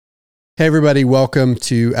Hey everybody, welcome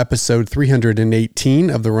to episode 318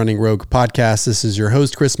 of the Running Rogue podcast. This is your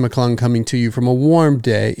host, Chris McClung, coming to you from a warm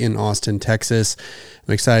day in Austin, Texas.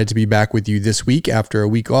 I'm excited to be back with you this week after a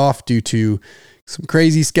week off due to some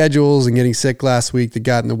crazy schedules and getting sick last week that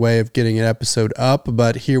got in the way of getting an episode up,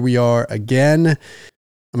 but here we are again.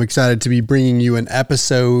 I'm excited to be bringing you an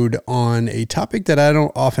episode on a topic that I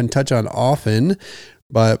don't often touch on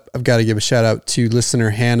but I've got to give a shout out to listener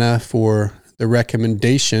Hannah for the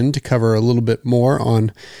recommendation to cover a little bit more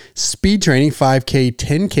on speed training, 5K,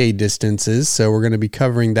 10K distances. So we're going to be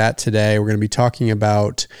covering that today. We're going to be talking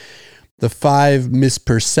about the 5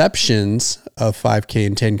 misperceptions of 5K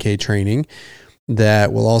and 10K training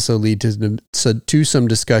that will also lead to some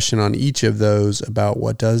discussion on each of those about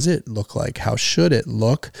what does it look like? How should it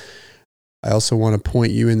look? I also want to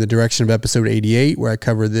point you in the direction of episode 88, where I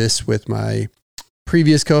cover this with my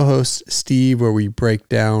previous co-host, Steve, where we break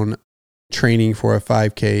down training for a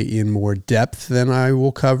 5K in more depth than I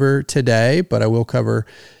will cover today, but I will cover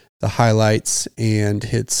the highlights and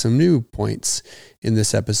hit some new points in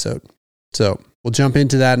this episode. So we'll jump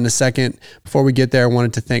into that in a second. Before we get there, I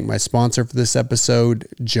wanted to thank my sponsor for this episode,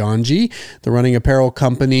 John G, the running apparel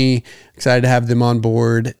company. Excited to have them on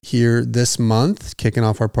board here this month, kicking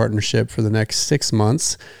off our partnership for the next 6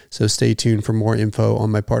 months. So stay tuned for more info on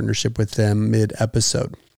my partnership with them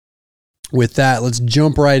mid-episode. With that, let's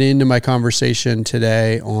jump right into my conversation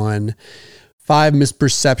today on 5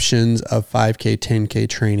 misperceptions of 5K, 10K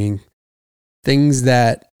training. Things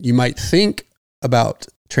that you might think about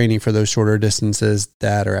training for those shorter distances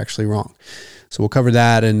that are actually wrong. So we'll cover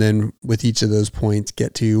that, and then with each of those points,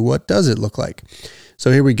 get to what does it look like.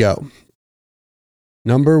 So here we go.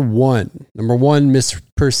 Number one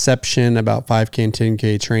misperception about 5K and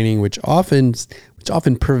 10K training, which often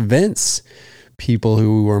prevents people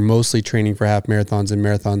who are mostly training for half marathons and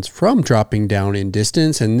marathons from dropping down in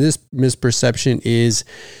distance. And this misperception is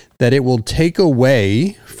that it will take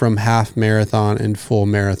away from half marathon and full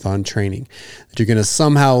marathon training, that you're going to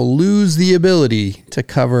somehow lose the ability to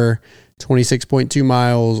cover 26.2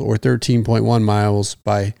 miles or 13.1 miles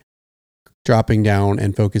by dropping down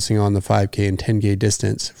and focusing on the 5K and 10K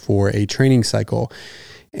distance for a training cycle.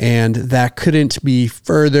 And that couldn't be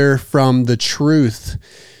further from the truth.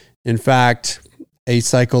 In fact, a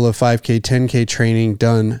cycle of 5K, 10K training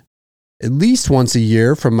done at least once a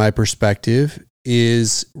year, from my perspective,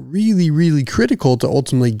 is really, really critical to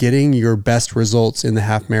ultimately getting your best results in the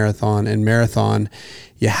half marathon and marathon.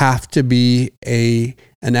 You have to be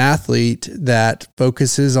an athlete that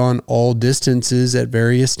focuses on all distances at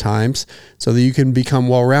various times so that you can become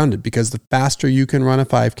well-rounded, because the faster you can run a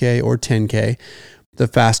 5K or 10K, the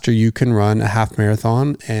faster you can run a half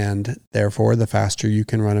marathon, and therefore the faster you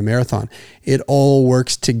can run a marathon. It all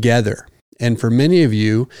works together. And for many of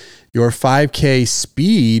you, your 5K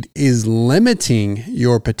speed is limiting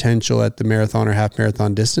your potential at the marathon or half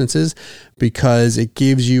marathon distances because it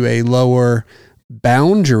gives you a lower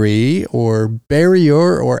boundary or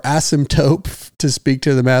barrier or asymptote, to speak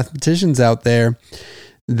to the mathematicians out there,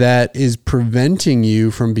 that is preventing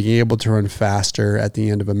you from being able to run faster at the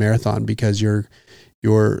end of a marathon, because your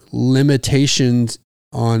limitations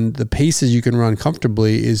on the paces you can run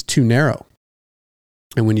comfortably is too narrow.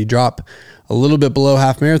 And when you drop a little bit below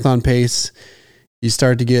half marathon pace, you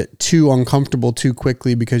start to get too uncomfortable too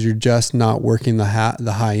quickly because you're just not working the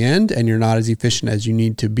high end, and you're not as efficient as you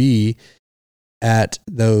need to be at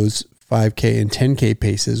those 5K and 10K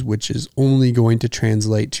paces, which is only going to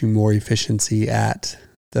translate to more efficiency at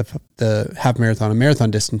the half marathon and marathon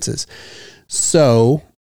distances. So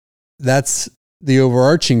that's the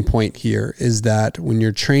overarching point here, is that when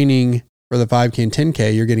you're training for the 5K and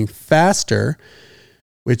 10K, you're getting faster,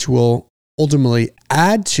 which will ultimately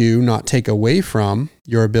add to, not take away from,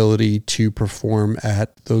 your ability to perform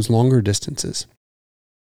at those longer distances.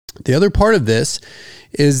 The other part of this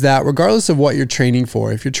is that regardless of what you're training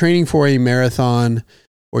for, if you're training for a marathon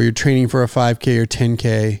or you're training for a 5K or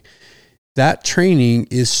 10K, that training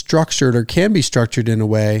is structured, or can be structured, in a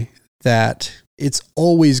way that it's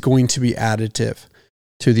always going to be additive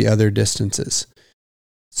to the other distances.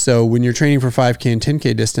 So when you're training for 5K and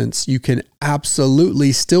 10K distance, you can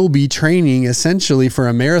absolutely still be training essentially for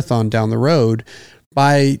a marathon down the road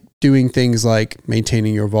by doing things like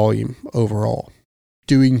maintaining your volume overall,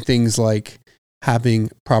 doing things like having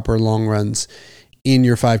proper long runs in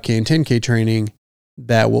your 5K and 10K training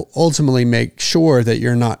that will ultimately make sure that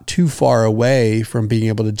you're not too far away from being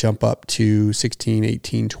able to jump up to 16,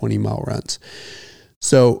 18, 20 mile runs.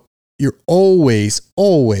 So you're always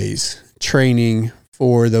training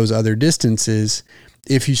for those other distances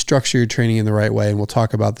if you structure your training in the right way. And we'll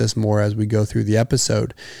talk about this more as we go through the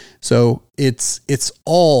episode. So it's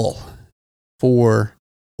all for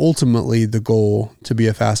ultimately the goal to be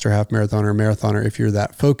a faster half marathoner or marathoner if you're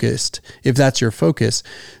that focused, if that's your focus.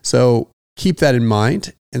 So keep that in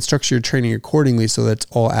mind and structure your training accordingly so that it's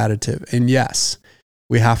all additive. And yes,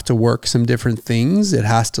 we have to work some different things. It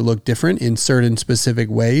has to look different in certain specific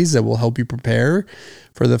ways that will help you prepare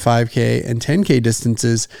for the 5K and 10K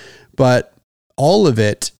distances, but all of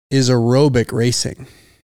it is aerobic racing.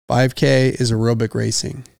 5K is aerobic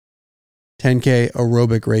racing. 10K,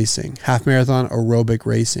 aerobic racing. Half marathon, aerobic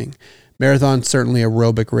racing. Marathon, certainly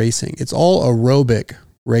aerobic racing. It's all aerobic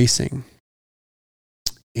racing.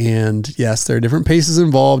 And yes, there are different paces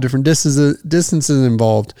involved, different distances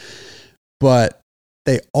involved, but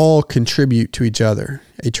they all contribute to each other.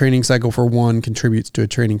 A training cycle for one contributes to a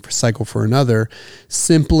training cycle for another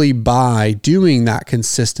simply by doing that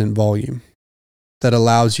consistent volume that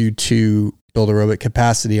allows you to build aerobic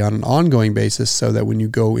capacity on an ongoing basis so that when you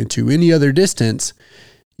go into any other distance,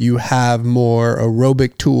 you have more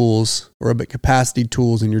aerobic tools, aerobic capacity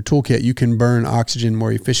tools in your toolkit. You can burn oxygen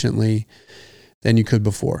more efficiently than you could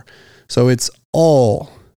before. So it's all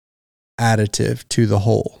additive to the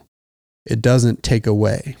whole. It doesn't take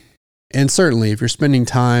away. And certainly if you're spending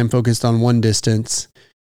time focused on one distance,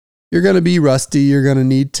 you're going to be rusty. You're going to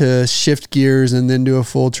need to shift gears and then do a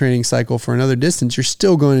full training cycle for another distance. You're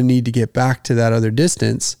still going to need to get back to that other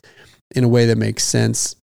distance in a way that makes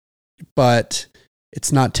sense, but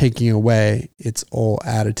it's not taking away. It's all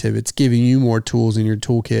additive. It's giving you more tools in your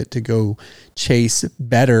toolkit to go chase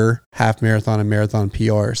better half marathon and marathon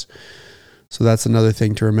PRs. So that's another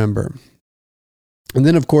thing to remember. And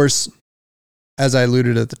then, of course, as I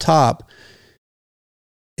alluded at the top,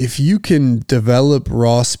 if you can develop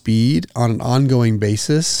raw speed on an ongoing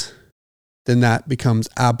basis, then that becomes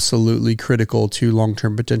absolutely critical to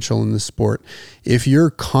long-term potential in the sport. If you're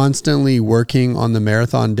constantly working on the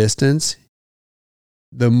marathon distance,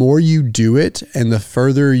 the more you do it and the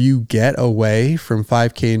further you get away from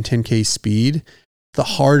 5K and 10K speed, the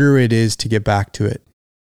harder it is to get back to it.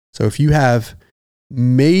 So if you have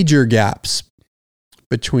major gaps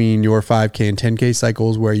between your 5K and 10K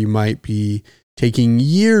cycles where you might be taking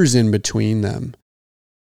years in between them,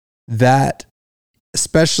 that,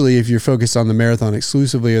 especially if you're focused on the marathon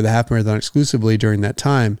exclusively or the half marathon exclusively during that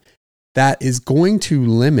time, that is going to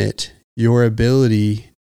limit your ability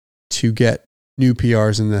to get new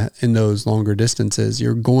PRs in those longer distances.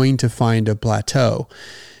 You're going to find a plateau.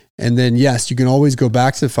 And then, yes, you can always go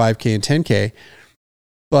back to 5K and 10K,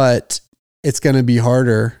 but it's going to be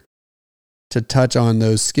harder to touch on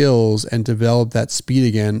those skills and develop that speed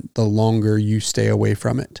again the longer you stay away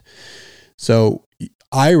from it. So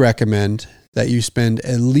I recommend that you spend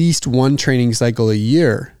at least one training cycle a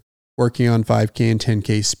year working on 5K and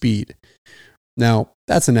 10K speed. Now,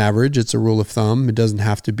 that's an average. It's a rule of thumb. It doesn't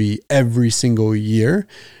have to be every single year.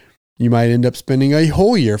 You might end up spending a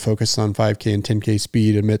whole year focused on 5K and 10K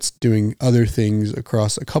speed amidst doing other things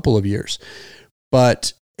across a couple of years.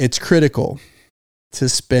 But it's critical to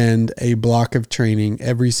spend a block of training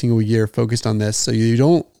every single year focused on this so you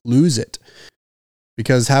don't lose it.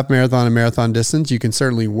 Because half marathon and marathon distance, you can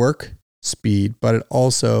certainly work speed, but it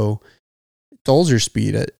also dulls your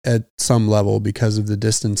speed at some level because of the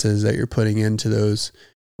distances that you're putting into those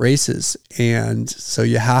races. And so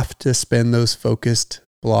you have to spend those focused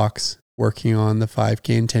blocks working on the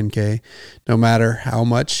 5K and 10K, no matter how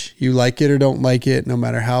much you like it or don't like it, no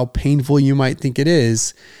matter how painful you might think it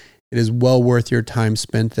is well worth your time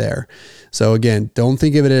spent there. So again, don't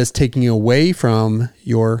think of it as taking away from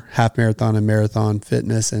your half marathon and marathon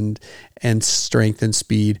fitness and strength and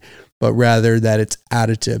speed, but rather that it's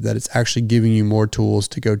additive, that it's actually giving you more tools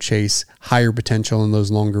to go chase higher potential in those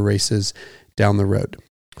longer races down the road.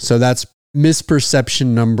 So that's misperception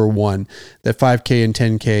number one, that 5K and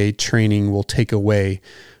 10K training will take away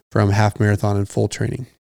from half marathon and full training.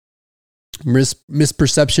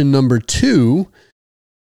 Misperception number two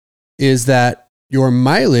is that your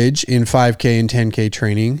mileage in 5K and 10K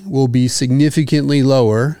training will be significantly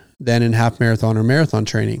lower than in half marathon or marathon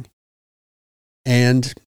training.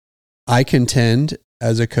 And I contend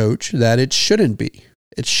as a coach that it shouldn't be.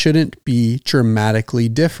 It shouldn't be dramatically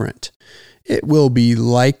different. It will be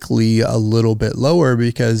likely a little bit lower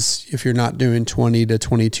because if you're not doing 20 to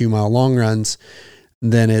 22 mile long runs,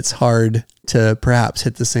 then it's hard to perhaps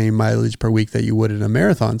hit the same mileage per week that you would in a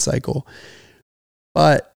marathon cycle.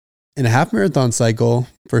 But in a half marathon cycle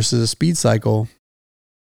versus a speed cycle,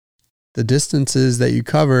 the distances that you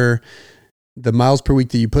cover, the miles per week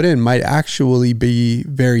that you put in might actually be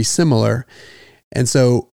very similar. And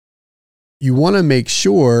so you want to make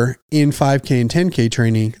sure in 5K and 10K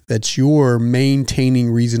training that you're maintaining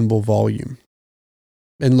reasonable volume.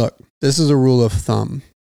 And look, this is a rule of thumb.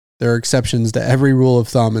 There are exceptions to every rule of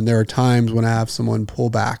thumb, and there are times when I have someone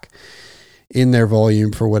pull back in their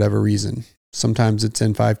volume for whatever reason. Sometimes it's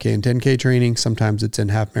in 5K and 10K training. Sometimes it's in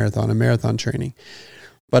half marathon and marathon training.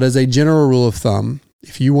 But as a general rule of thumb,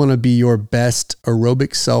 if you want to be your best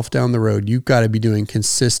aerobic self down the road, you've got to be doing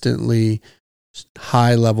consistently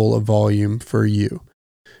high level of volume for you.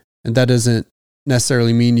 And that doesn't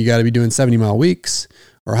necessarily mean you got to be doing 70-mile weeks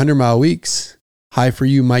or 100-mile weeks. High for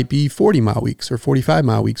you might be 40-mile weeks or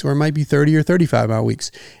 45-mile weeks, or it might be 30 or 35-mile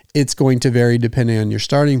weeks. It's going to vary depending on your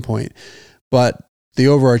starting point. But the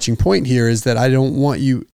overarching point here is that I don't want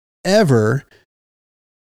you ever,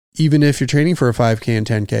 even if you're training for a 5K and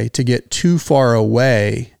 10K, to get too far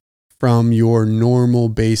away from your normal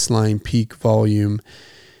baseline peak volume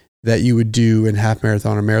that you would do in half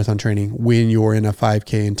marathon or marathon training when you're in a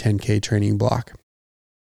 5K and 10K training block.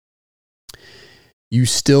 You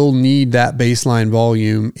still need that baseline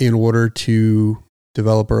volume in order to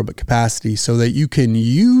develop aerobic capacity so that you can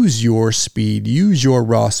use your speed, use your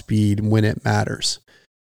raw speed when it matters.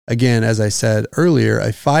 Again, as I said earlier,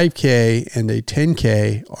 a 5K and a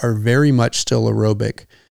 10K are very much still aerobic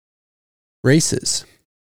races.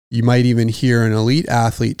 You might even hear an elite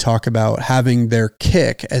athlete talk about having their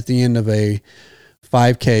kick at the end of a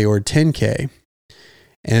 5K or 10K.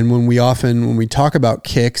 And when we talk about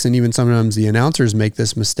kicks, and even sometimes the announcers make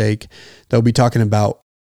this mistake, they'll be talking about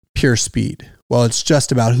pure speed. Well, it's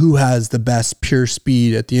just about who has the best pure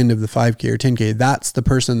speed at the end of the 5K or 10K. That's the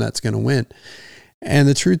person that's going to win. And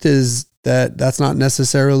the truth is that that's not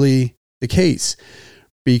necessarily the case,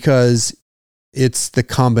 because it's the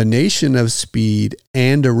combination of speed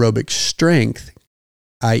and aerobic strength,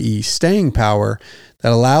 i.e. staying power,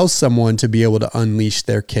 that allows someone to be able to unleash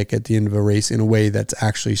their kick at the end of a race in a way that's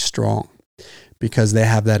actually strong, because they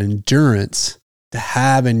have that endurance to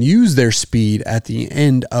have and use their speed at the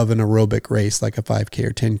end of an aerobic race like a 5K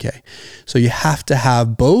or 10K. So you have to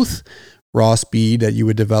have both raw speed that you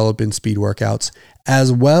would develop in speed workouts,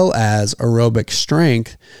 as well as aerobic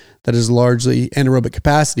strength that is largely, and aerobic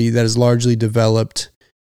capacity that is largely developed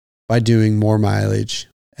by doing more mileage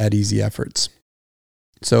at easy efforts.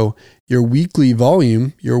 So your weekly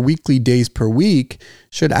volume, your weekly days per week,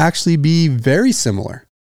 should actually be very similar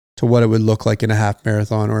to what it would look like in a half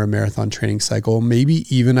marathon or a marathon training cycle, maybe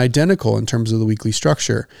even identical in terms of the weekly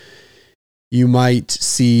structure. You might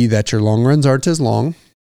see that your long runs aren't as long,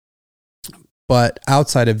 but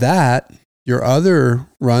outside of that, your other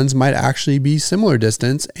runs might actually be similar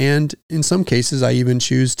distance. And in some cases, I even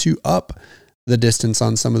choose to up the distance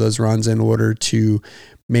on some of those runs in order to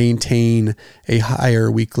maintain a higher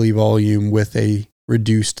weekly volume with a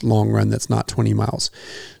reduced long run that's not 20 miles.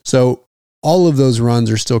 So all of those runs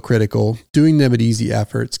are still critical. Doing them at easy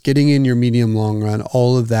efforts, getting in your medium long run,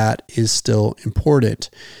 all of that is still important.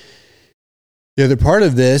 The other part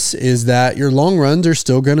of this is that your long runs are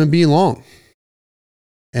still going to be long.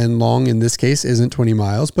 And long in this case isn't 20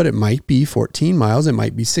 miles, but it might be 14 miles. It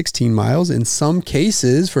might be 16 miles. In some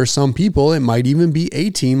cases, for some people, it might even be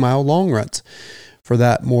 18-mile long runs for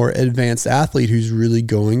that more advanced athlete who's really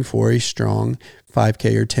going for a strong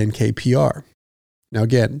 5K or 10K PR. Now,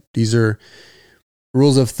 again, these are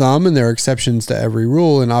rules of thumb, and there are exceptions to every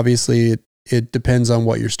rule. And obviously, it depends on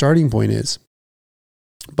what your starting point is.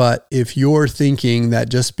 But if you're thinking that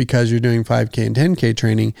just because you're doing 5K and 10K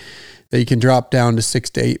training, that you can drop down to 6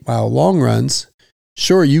 to 8 mile long runs,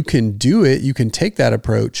 sure, you can do it. You can take that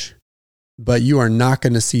approach, but you are not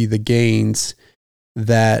going to see the gains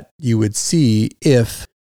that you would see if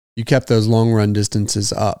you kept those long run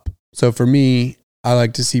distances up. So for me, I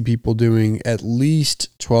like to see people doing at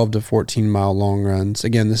least 12 to 14 mile long runs.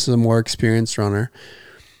 Again, this is a more experienced runner,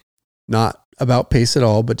 not about pace at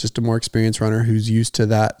all, but just a more experienced runner who's used to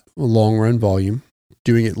that long run volume,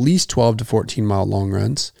 doing at least 12 to 14 mile long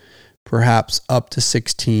runs, perhaps up to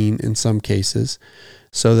 16 in some cases,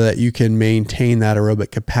 so that you can maintain that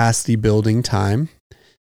aerobic capacity building time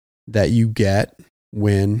that you get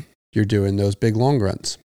when you're doing those big long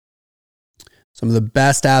runs. Some of the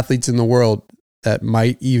best athletes in the world that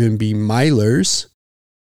might even be milers,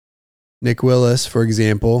 Nick Willis, for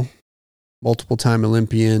example, multiple-time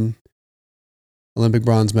Olympian, Olympic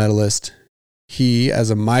bronze medalist, he, as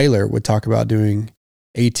a miler, would talk about doing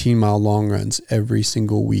 18-mile long runs every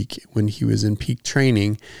single week when he was in peak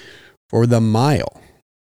training for the mile.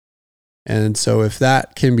 And so if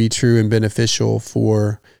that can be true and beneficial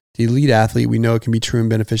for the elite athlete, we know it can be true and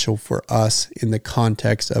beneficial for us in the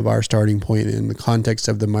context of our starting point, in the context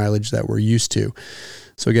of the mileage that we're used to.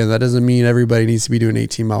 So again, that doesn't mean everybody needs to be doing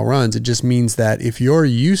 18-mile runs. It just means that if you're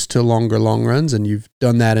used to longer long runs and you've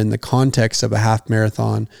done that in the context of a half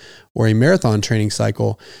marathon or a marathon training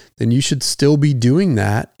cycle, then you should still be doing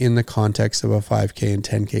that in the context of a 5K and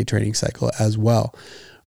 10K training cycle as well.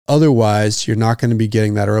 Otherwise, you're not going to be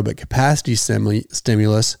getting that aerobic capacity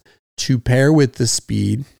stimulus to pair with the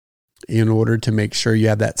speed in order to make sure you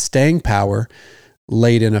have that staying power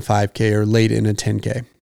late in a 5K or late in a 10K.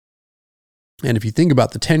 And if you think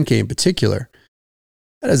about the 10K in particular,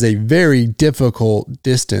 that is a very difficult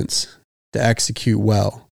distance to execute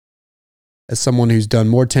well. As someone who's done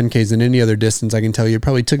more 10Ks than any other distance, I can tell you it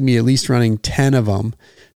probably took me at least running 10 of them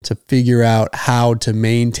to figure out how to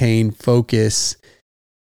maintain focus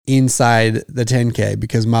inside the 10K,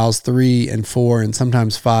 because miles 3 and 4 and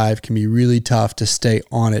sometimes 5 can be really tough to stay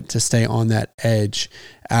on it, to stay on that edge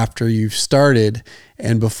after you've started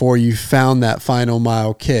and before you found that final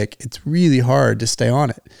mile kick. It's really hard to stay on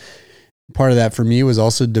it. Part of that for me was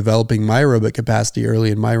also developing my aerobic capacity early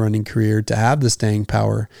in my running career to have the staying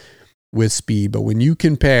power with speed. But when you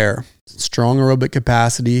compare strong aerobic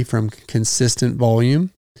capacity from consistent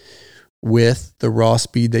volume with the raw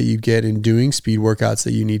speed that you get in doing speed workouts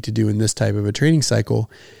that you need to do in this type of a training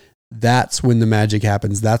cycle, that's when the magic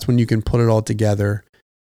happens. That's when you can put it all together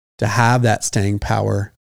to have that staying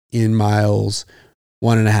power in miles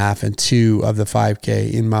 1.5 and 2 of the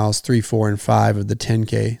 5K, in miles 3, 4, and 5 of the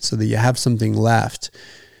 10K, so that you have something left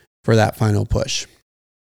for that final push.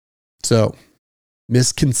 So,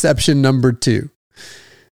 misconception number 2,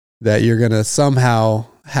 that you're going to somehow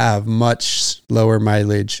have much lower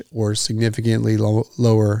mileage or significantly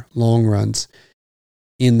lower long runs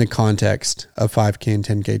in the context of 5K and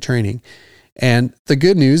 10K training. And the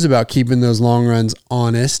good news about keeping those long runs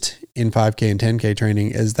honest in 5K and 10K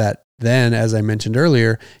training is that then, as I mentioned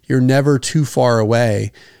earlier, you're never too far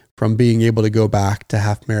away from being able to go back to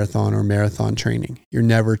half marathon or marathon training. You're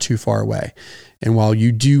never too far away. And while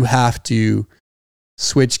you do have to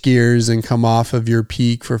switch gears and come off of your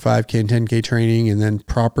peak for 5K and 10K training and then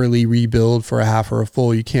properly rebuild for a half or a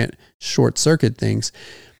full, you can't short circuit things.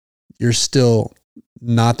 You're still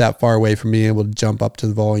not that far away from being able to jump up to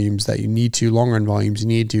the volumes that you need to, long run volumes you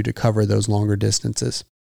need to cover those longer distances.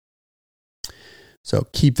 So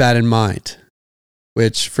keep that in mind,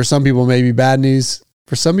 which for some people may be bad news.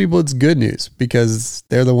 For some people, it's good news because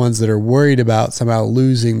they're the ones that are worried about somehow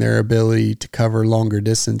losing their ability to cover longer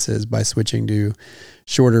distances by switching to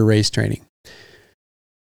shorter race training.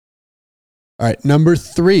 All right, number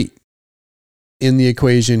 3 in the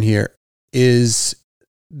equation here is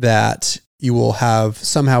that you will have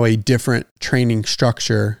somehow a different training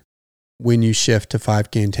structure when you shift to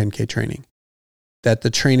 5K and 10K training, that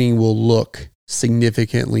the training will look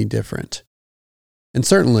significantly different. And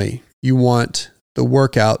certainly you want the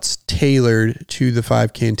workouts tailored to the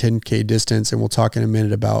 5K and 10K distance, and we'll talk in a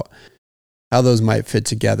minute about how those might fit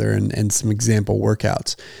together and some example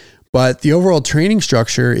workouts. But the overall training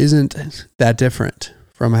structure isn't that different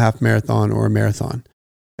from a half marathon or a marathon.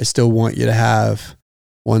 I still want you to have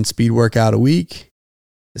one speed workout a week.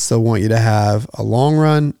 I still want you to have a long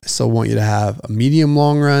run. I still want you to have a medium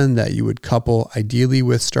long run that you would couple ideally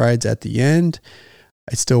with strides at the end.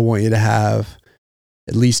 I still want you to have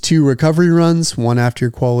at least 2 recovery runs, one after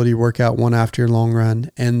your quality workout, one after your long run,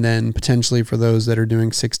 and then potentially for those that are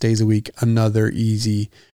doing 6 days a week, another easy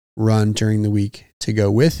run during the week to go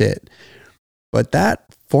with it. But that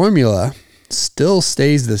formula still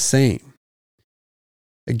stays the same.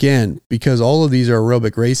 Again, because all of these are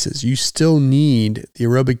aerobic races, you still need the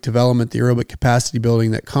aerobic development, the aerobic capacity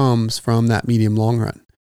building that comes from that medium long run.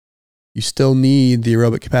 You still need the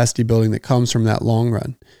aerobic capacity building that comes from that long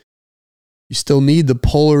run. You still need the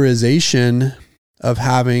polarization of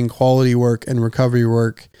having quality work and recovery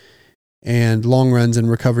work and long runs and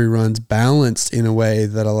recovery runs balanced in a way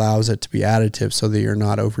that allows it to be additive so that you're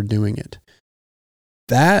not overdoing it.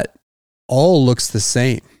 That all looks the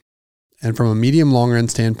same. And from a medium long run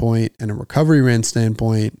standpoint and a recovery run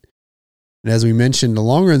standpoint, and as we mentioned, a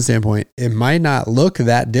long run standpoint, it might not look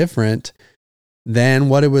that different than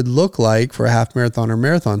what it would look like for a half marathon or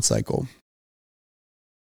marathon cycle.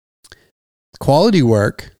 Quality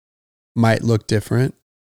work might look different,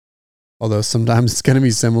 although sometimes it's going to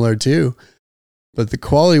be similar too. But the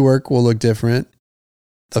quality work will look different.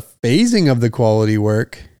 The phasing of the quality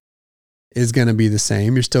work is going to be the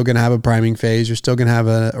same. You're still going to have a priming phase. You're still going to have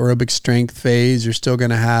an aerobic strength phase. You're still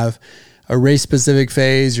going to have a race specific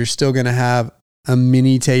phase. You're still going to have a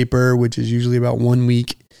mini taper, which is usually about 1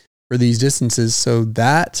 week for these distances. So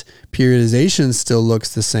that periodization still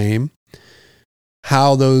looks the same.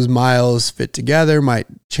 How those miles fit together might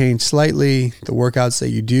change slightly. The workouts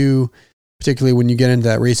that you do, particularly when you get into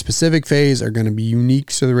that race specific phase, are going to be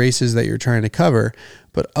unique to the races that you're trying to cover.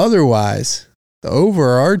 But otherwise, the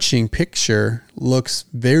overarching picture looks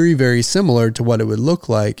very, very similar to what it would look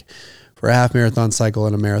like for a half marathon cycle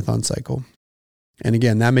and a marathon cycle. And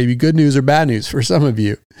again, that may be good news or bad news for some of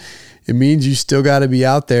you. It means you still got to be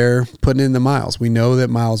out there putting in the miles. We know that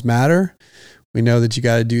miles matter. We know that you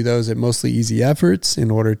got to do those at mostly easy efforts in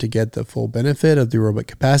order to get the full benefit of the aerobic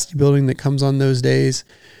capacity building that comes on those days.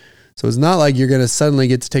 So it's not like you're going to suddenly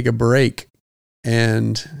get to take a break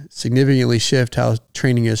and significantly shift how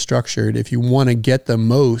training is structured if you want to get the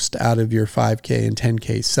most out of your 5K and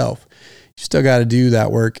 10K self. You still got to do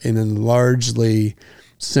that work in a largely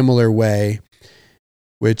similar way,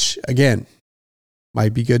 which again,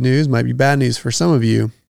 might be good news, might be bad news for some of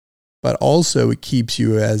you, but also it keeps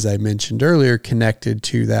you, as I mentioned earlier, connected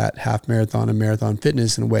to that half marathon and marathon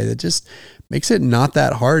fitness in a way that just makes it not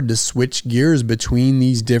that hard to switch gears between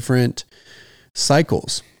these different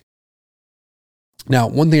cycles. Now,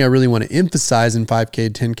 one thing I really want to emphasize in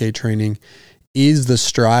 5K, 10K training is the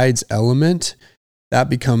strides element. That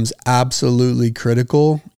becomes absolutely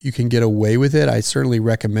critical. You can get away with it. I certainly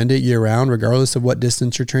recommend it year round, regardless of what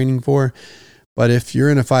distance you're training for. But if you're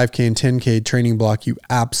in a 5K and 10K training block, you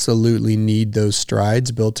absolutely need those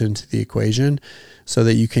strides built into the equation so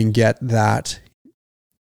that you can get that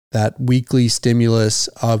weekly stimulus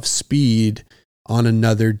of speed on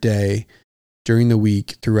another day during the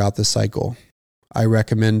week throughout the cycle. I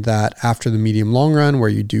recommend that after the medium long run, where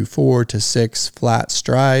you do 4 to 6 flat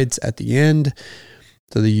strides at the end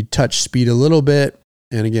so that you touch speed a little bit.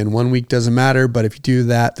 And again, 1 week doesn't matter, but if you do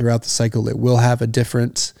that throughout the cycle, it will have a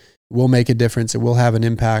difference. It will make a difference. It will have an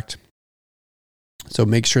impact. So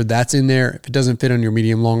make sure that's in there. If it doesn't fit on your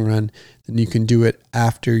medium long run, then you can do it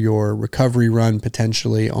after your recovery run,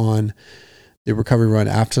 potentially on the recovery run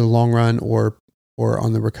after the long run, or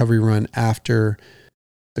on the recovery run after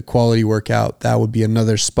the quality workout. That would be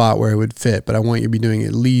another spot where it would fit. But I want you to be doing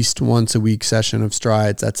at least once a week session of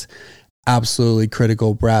strides. That's absolutely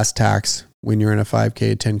critical brass tacks when you're in a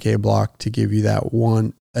 5K, 10K block to give you that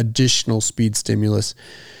one additional speed stimulus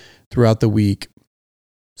throughout the week.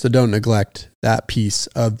 So don't neglect that piece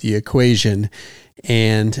of the equation.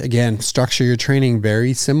 And again, structure your training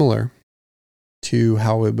very similar to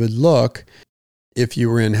how it would look if you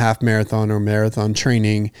were in half marathon or marathon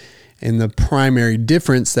training. And the primary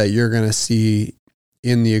difference that you're going to see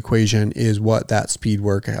in the equation is what that speed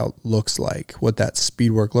workout looks like. What that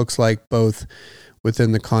speed work looks like, both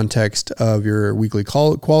within the context of your weekly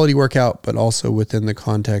quality workout, but also within the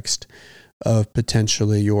context of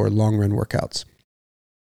potentially your long run workouts.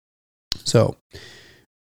 So,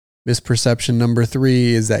 misperception number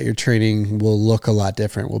 3 is that your training will look a lot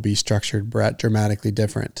different, will be structured dramatically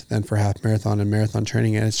different than for half marathon and marathon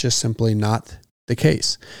training, and it's just simply not the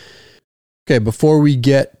case. Okay, before we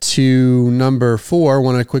get to number 4, I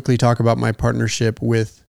want to quickly talk about my partnership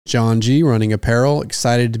with John G. Running Apparel.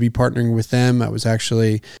 Excited to be partnering with them. I was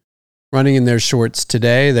actually running in their shorts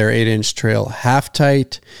today, their 8-inch trail half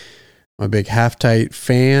tight. I'm a big half tight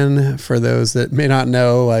fan. For those that may not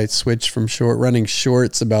know, I switched from running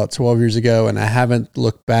shorts about 12 years ago, and I haven't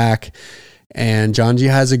looked back. And John G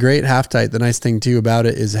has a great half tight. The nice thing too about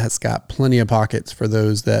it is it's got plenty of pockets for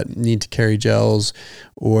those that need to carry gels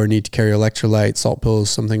or need to carry electrolytes, salt pills,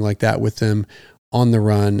 something like that with them on the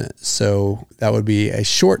run. So that would be a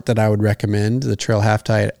short that I would recommend, the trail half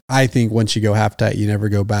tight. I think once you go half tight, you never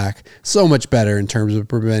go back. So much better in terms of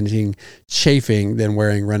preventing chafing than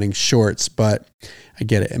wearing running shorts. But I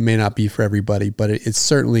get it. It may not be for everybody, but it's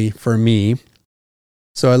certainly for me.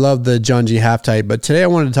 So I love the John G half tight, but today I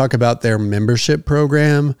wanted to talk about their membership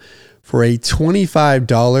program. For a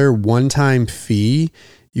 $25 one-time fee,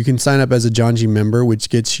 you can sign up as a John G member, which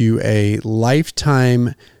gets you a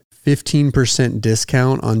lifetime 15%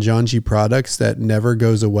 discount on John G products that never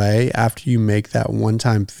goes away after you make that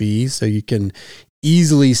one-time fee. So you can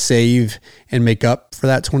easily save and make up for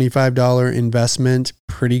that $25 investment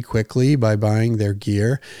pretty quickly by buying their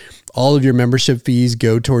gear. All of your membership fees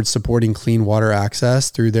go towards supporting clean water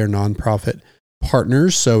access through their nonprofit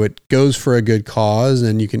partners. So it goes for a good cause,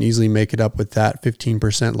 and you can easily make it up with that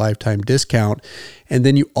 15% lifetime discount. And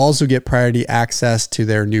then you also get priority access to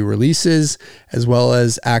their new releases, as well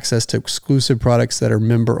as access to exclusive products that are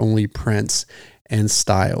member-only prints and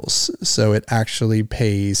styles. So it actually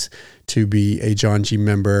pays to be a John G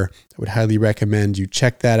member. I would highly recommend you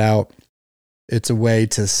check that out. It's a way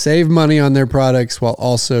to save money on their products while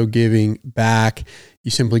also giving back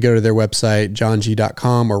you simply go to their website,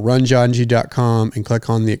 johng.com or runjohng.com, and click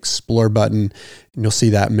on the Explore button, and you'll see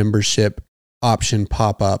that membership option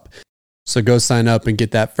pop up. So go sign up and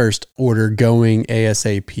get that first order going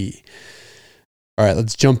ASAP. All right,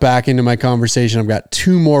 let's jump back into my conversation. I've got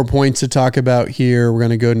 2 more points to talk about here. We're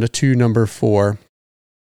going to go into number 4.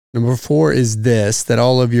 Number 4 is this, that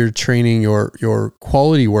all of your training, your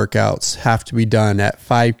quality workouts have to be done at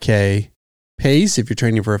 5K pace if you're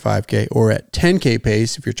training for a 5K, or at 10K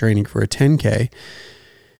pace if you're training for a 10K.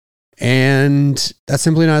 And that's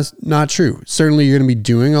simply not true. Certainly you're going to be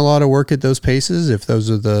doing a lot of work at those paces if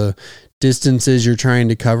those are the distances you're trying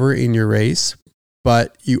to cover in your race,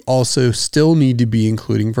 but you also still need to be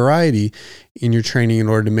including variety in your training in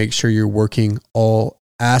order to make sure you're working all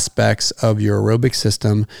aspects of your aerobic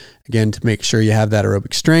system, again, to make sure you have that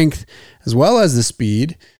aerobic strength as well as the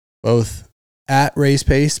speed, both at race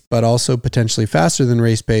pace, but also potentially faster than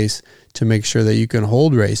race pace, to make sure that you can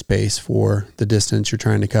hold race pace for the distance you're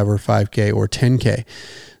trying to cover, 5K or 10K.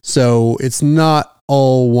 So it's not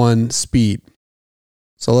all one speed.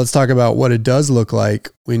 So let's talk about what it does look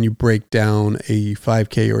like when you break down a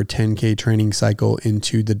 5K or 10K training cycle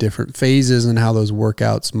into the different phases and how those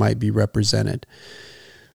workouts might be represented.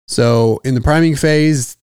 So in the priming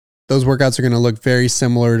phase, those workouts are going to look very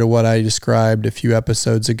similar to what I described a few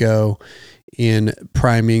episodes ago in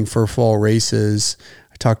priming for fall races.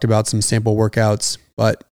 I talked about some sample workouts,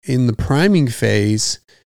 but in the priming phase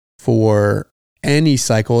for any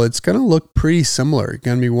cycle, it's going to look pretty similar. You're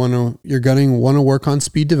going to want to work on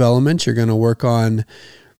speed development. You're going to work on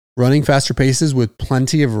running faster paces with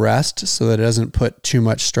plenty of rest so that it doesn't put too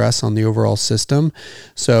much stress on the overall system.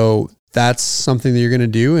 So that's something that you're going to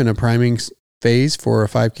do in a priming phase for a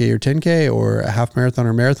 5K or 10K or a half marathon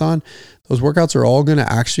or marathon. Those workouts are all going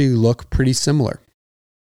to actually look pretty similar.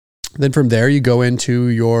 Then from there, you go into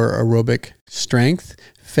your aerobic strength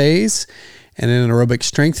phase. And in an aerobic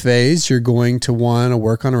strength phase, you're going to want to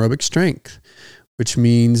work on aerobic strength, which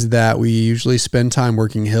means that we usually spend time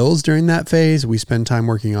working hills during that phase. We spend time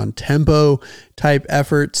working on tempo type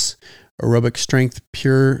efforts, aerobic strength,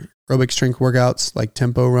 pure aerobic strength workouts like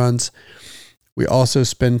tempo runs. We also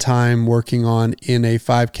spend time working on, in a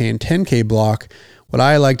 5K and 10K block, what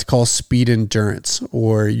I like to call speed endurance,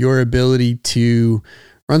 or your ability to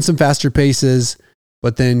run some faster paces,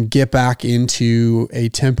 but then get back into a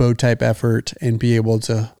tempo type effort and be able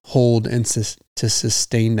to hold and to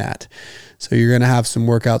sustain that. So you're going to have some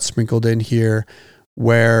workouts sprinkled in here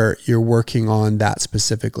where you're working on that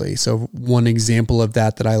specifically. So one example of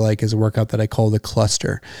that I like is a workout that I call the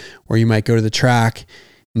cluster, where you might go to the track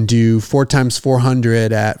and do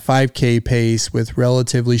 4x400 at 5K pace with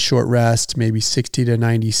relatively short rest, maybe 60 to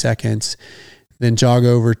 90 seconds, then jog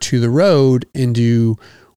over to the road and do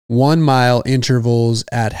 1 mile intervals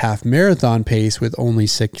at half marathon pace with only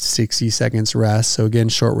 60 seconds rest. So again,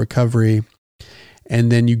 short recovery. And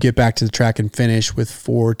then you get back to the track and finish with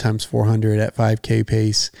 4x400 at 5K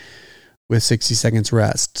pace with 60 seconds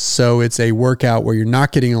rest. So it's a workout where you're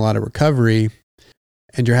not getting a lot of recovery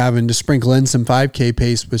and you're having to sprinkle in some 5K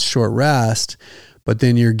pace with short rest, but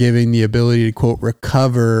then you're giving the ability to, quote,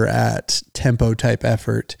 recover at tempo type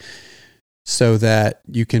effort so that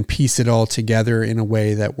you can piece it all together in a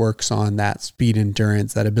way that works on that speed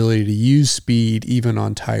endurance, that ability to use speed even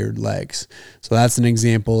on tired legs. So that's an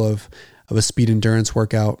example of a speed endurance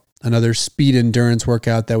workout. Another speed endurance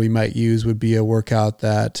workout that we might use would be a workout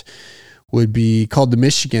that would be called the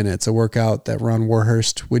Michigan. It's a workout that Ron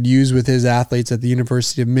Warhurst would use with his athletes at the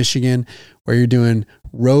University of Michigan, where you're doing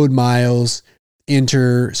road miles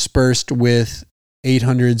interspersed with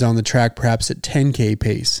 800s on the track, perhaps at 10K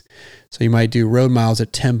pace. So you might do road miles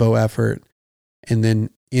at tempo effort and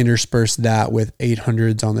then intersperse that with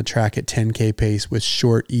 800s on the track at 10K pace with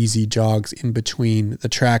short, easy jogs in between the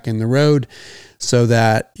track and the road, so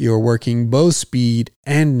that you're working both speed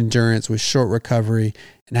and endurance with short recovery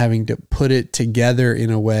and having to put it together in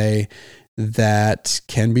a way that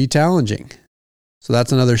can be challenging. So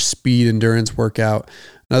that's another speed endurance workout.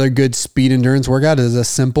 Another good speed endurance workout is a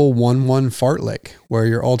simple 1-1 fartlek, where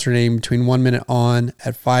you're alternating between 1 minute on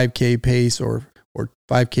at 5K pace or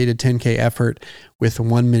 5K to 10K effort with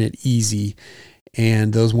 1 minute easy.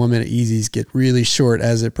 And those 1 minute easies get really short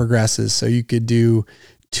as it progresses. So you could do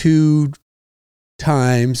 2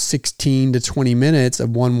 times 16 to 20 minutes of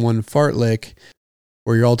 1-1 fartlek,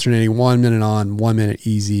 where you're alternating 1 minute on, 1 minute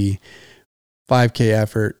easy, 5K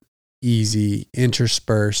effort, easy,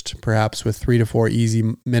 interspersed, perhaps with 3 to 4 easy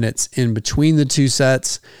minutes in between the two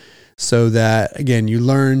sets, so that, again, you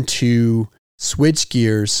learn to switch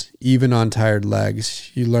gears even on tired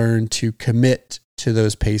legs. You learn to commit to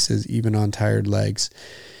those paces even on tired legs.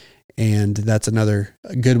 And that's another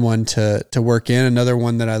good one to work in. Another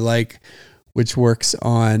one that I like, which works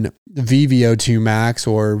on VVO2 max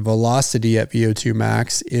or velocity at VO2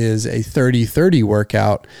 max, is a 30-30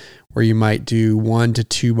 workout where you might do 1 to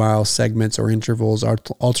 2 mile segments or intervals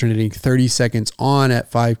alternating 30 seconds on at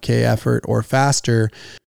 5K effort or faster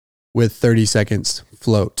with 30 seconds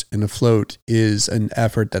float. And a float is an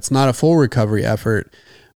effort that's not a full recovery effort,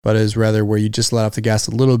 but is rather where you just let off the gas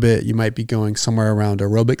a little bit. You might be going somewhere around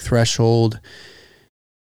aerobic threshold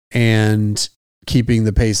and keeping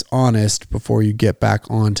the pace honest before you get back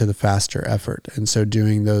onto the faster effort. And so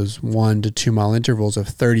doing those 1 to 2 mile intervals of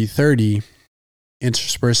 30-30,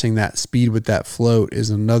 interspersing that speed with that float, is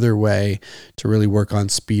another way to really work on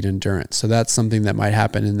speed endurance. So that's something that might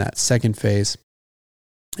happen in that second phase.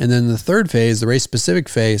 And then the third phase, the race specific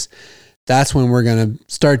phase, that's when we're going to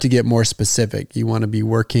start to get more specific. You want to be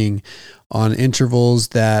working on intervals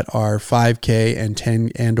that are 5K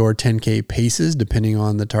and or 10K paces, depending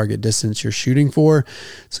on the target distance you're shooting for.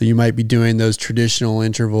 So you might be doing those traditional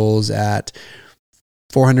intervals at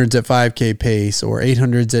 400s at 5K pace, or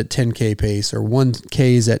 800s at 10K pace, or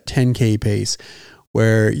 1Ks at 10K pace,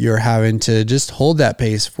 where you're having to just hold that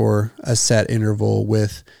pace for a set interval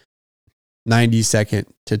with 90-second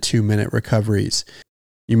to 2-minute recoveries.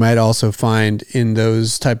 You might also find in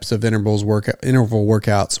those types of interval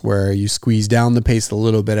workouts where you squeeze down the pace a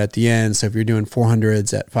little bit at the end. So if you're doing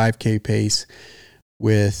 400s at 5K pace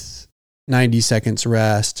with 90 seconds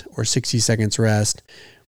rest or 60 seconds rest,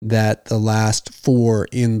 that the last 4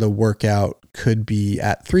 in the workout could be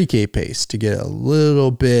at 3K pace to get a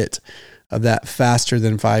little bit of that faster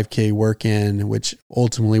than 5K work in, which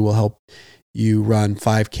ultimately will help you run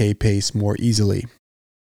 5K pace more easily.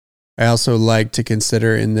 I also like to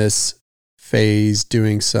consider in this phase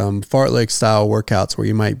doing some fartlek style workouts where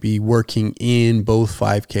you might be working in both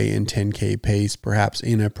 5K and 10K pace, perhaps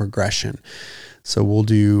in a progression. So we'll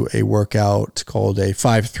do a workout called a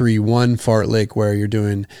 5-3-1 fartlek where you're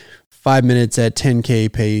doing 5 minutes at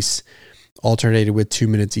 10K pace, alternated with 2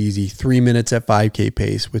 minutes easy, 3 minutes at 5K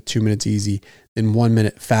pace with 2 minutes easy, then 1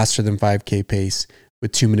 minute faster than 5K pace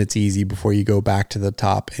with 2 minutes easy before you go back to the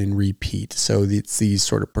top and repeat. So it's these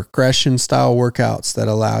sort of progression style workouts that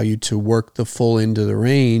allow you to work the full end of the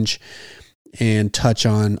range and touch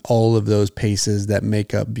on all of those paces that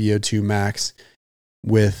make up VO2 max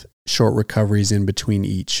with short recoveries in between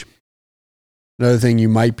each. Another thing you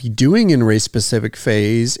might be doing in race specific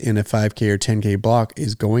phase in a 5K or 10K block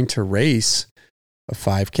is going to race a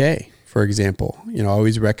 5K. For example, I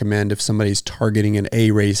always recommend if somebody's targeting an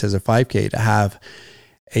A race as a 5K to have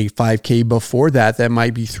a 5K before that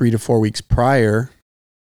might be 3 to 4 weeks prior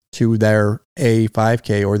to their A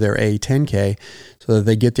 5K or their A 10K, so that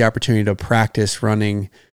they get the opportunity to practice running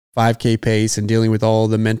 5K pace and dealing with all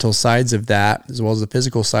the mental sides of that, as well as the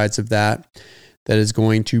physical sides of that is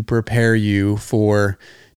going to prepare you for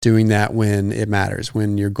doing that when it matters,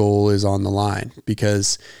 when your goal is on the line,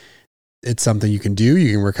 because it's something you can do,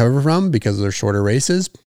 you can recover from because they're shorter races,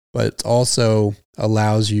 but it also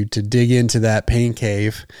allows you to dig into that pain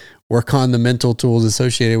cave, work on the mental tools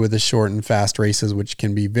associated with the short and fast races, which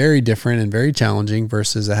can be very different and very challenging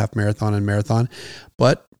versus a half marathon and marathon.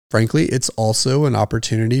 But frankly, it's also an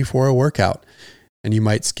opportunity for a workout. And you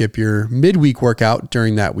might skip your midweek workout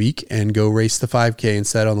during that week and go race the 5K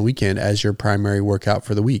instead on the weekend as your primary workout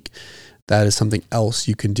for the week. That is something else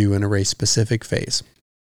you can do in a race specific phase.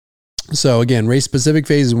 So again, race specific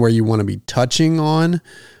phase is where you want to be touching on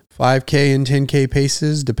 5K and 10K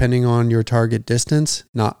paces, depending on your target distance,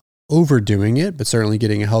 not overdoing it, but certainly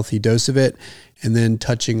getting a healthy dose of it, and then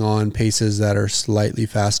touching on paces that are slightly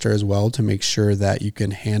faster as well to make sure that you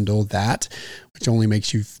can handle that, which only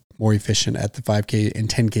makes you more efficient at the 5K and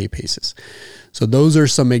 10K paces. So those are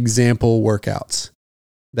some example workouts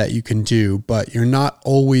that you can do, but you're not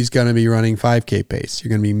always going to be running 5K pace. You're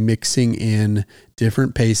going to be mixing in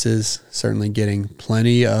different paces, certainly getting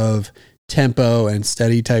plenty of tempo and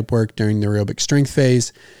steady type work during the aerobic strength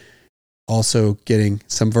phase. Also getting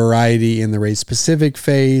some variety in the race specific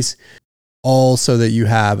phase, all so that you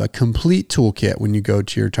have a complete toolkit when you go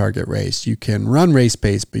to your target race. You can run race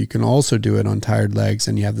pace, but you can also do it on tired legs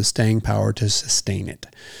and you have the staying power to sustain it.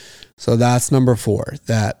 So that's number 4,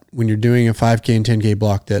 that when you're doing a 5K and 10K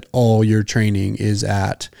block, that all your training is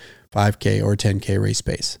at 5K or 10K race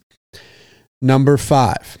pace. Number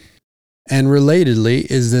 5, and relatedly,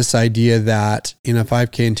 is this idea that in a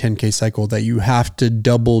 5K and 10K cycle that you have to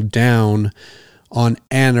double down on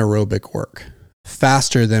anaerobic work,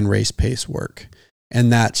 faster than race pace work.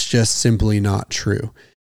 And that's just simply not true.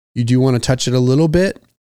 You do want to touch it a little bit,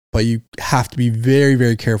 but you have to be very,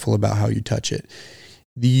 very careful about how you touch it.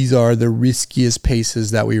 these are the riskiest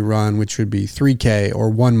paces that we run, which would be 3K or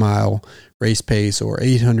 1 mile race pace or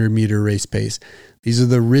 800 meter race pace. These are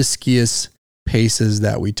the riskiest paces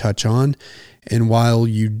that we touch on. And while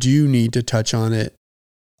you do need to touch on it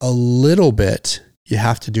a little bit, you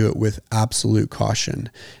have to do it with absolute caution.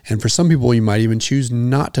 And for some people, you might even choose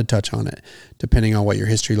not to touch on it, depending on what your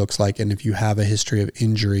history looks like and if you have a history of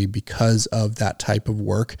injury because of that type of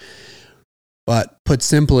work. But put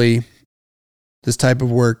simply, this type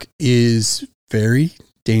of work is very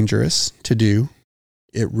dangerous to do.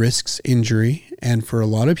 It risks injury. And for a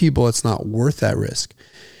lot of people, it's not worth that risk.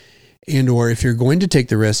 And or if you're going to take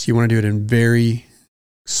the risk, you want to do it in very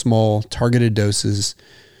small targeted doses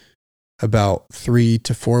about 3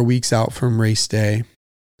 to 4 weeks out from race day,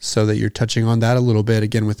 so that you're touching on that a little bit.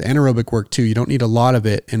 Again, with anaerobic work too, you don't need a lot of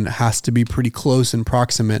it, and it has to be pretty close and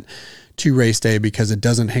proximate to race day because it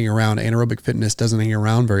doesn't hang around. Aerobic fitness doesn't hang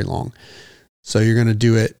around very long. So you're going to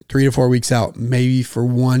do it 3 to 4 weeks out, maybe for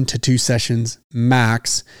 1 to 2 sessions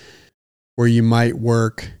max, where you might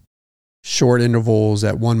work short intervals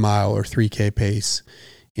at 1 mile or 3K pace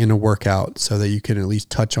in a workout so that you can at least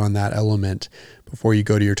touch on that element before you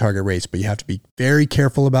go to your target race. But you have to be very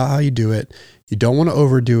careful about how you do it. You don't want to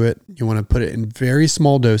overdo it. You want to put it in very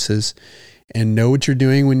small doses and know what you're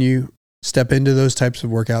doing when you step into those types of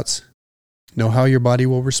workouts. Know how your body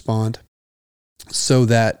will respond so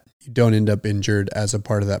that you don't end up injured as a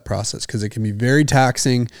part of that process, because it can be very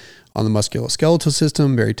taxing on the musculoskeletal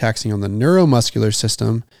system, very taxing on the neuromuscular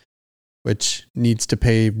system, which needs to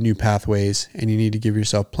pave new pathways, and you need to give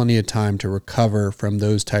yourself plenty of time to recover from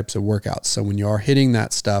those types of workouts. So when you are hitting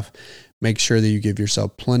that stuff, make sure that you give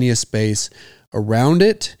yourself plenty of space around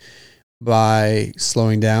it by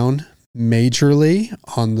slowing down majorly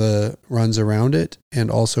on the runs around it,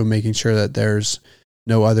 and also making sure that there's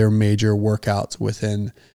no other major workouts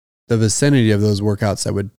within the vicinity of those workouts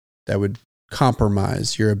that would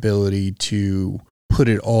compromise your ability to put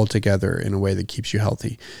it all together in a way that keeps you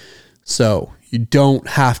healthy. So you don't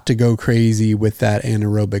have to go crazy with that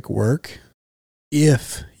anaerobic work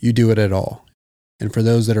if you do it at all. And for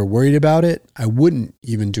those that are worried about it, I wouldn't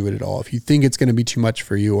even do it at all. If you think it's going to be too much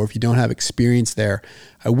for you, or if you don't have experience there,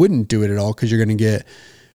 I wouldn't do it at all, because you're going to get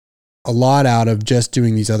a lot out of just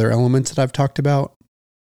doing these other elements that I've talked about.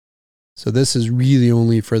 So this is really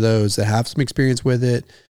only for those that have some experience with it,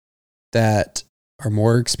 that are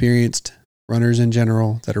more experienced runners in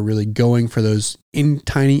general, that are really going for those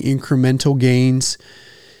tiny incremental gains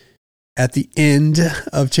at the end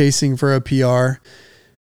of chasing for a PR,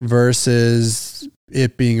 versus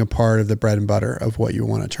it being a part of the bread and butter of what you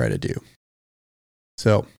want to try to do.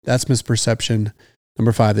 So that's misperception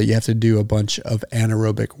number 5, that you have to do a bunch of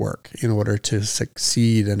anaerobic work in order to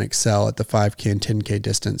succeed and excel at the 5K and 10K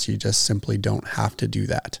distance. You just simply don't have to do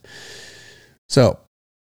that. So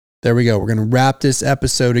there we go. We're going to wrap this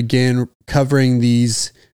episode again, covering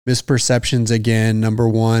these misperceptions again. Number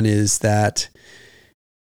 1 is that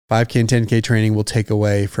 5K and 10K training will take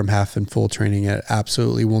away from half and full training. It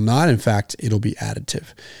absolutely will not. In fact, it'll be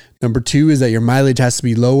additive. Number 2 is that your mileage has to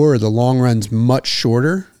be lower, or the long run's much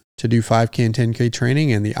shorter to do 5K and 10K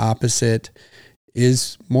training. And the opposite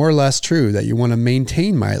is more or less true, that you want to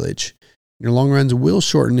maintain mileage. Your long runs will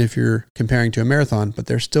shorten if you're comparing to a marathon, but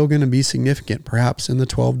they're still going to be significant, perhaps in the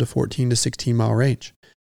 12 to 14 to 16 mile range.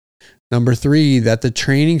 Number 3, that the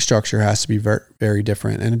training structure has to be very, very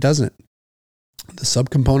different, and it doesn't. The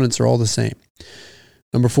subcomponents are all the same.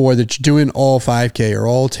 Number 4, that you're doing all 5K or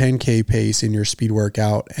all 10K pace in your speed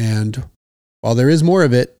workout. And while there is more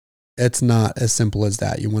of it, it's not as simple as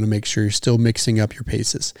that. You want to make sure you're still mixing up your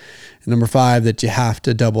paces. And number 5, that you have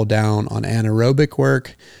to double down on anaerobic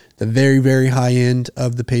work, the very, very high end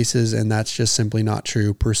of the paces. And that's just simply not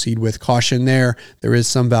true. Proceed with caution there. There is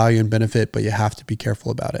some value and benefit, but you have to be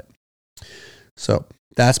careful about it. So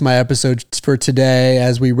that's my episode for today.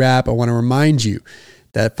 As we wrap, I want to remind you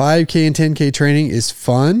that 5K and 10K training is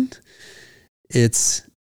fun. It's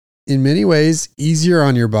in many ways easier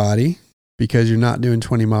on your body because you're not doing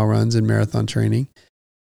 20-mile runs in marathon training.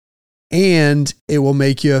 And it will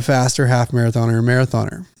make you a faster half marathoner or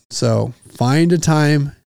marathoner. So find a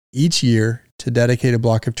time each year to dedicate a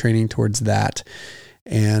block of training towards that.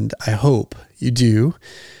 And I hope you do.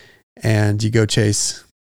 And you go chase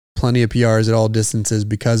plenty of PRs at all distances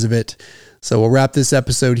because of it. So we'll wrap this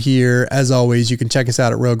episode here. As always, you can check us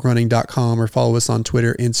out at roguerunning.com or follow us on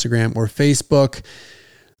Twitter, Instagram, or Facebook.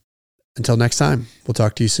 Until next time, we'll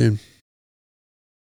talk to you soon.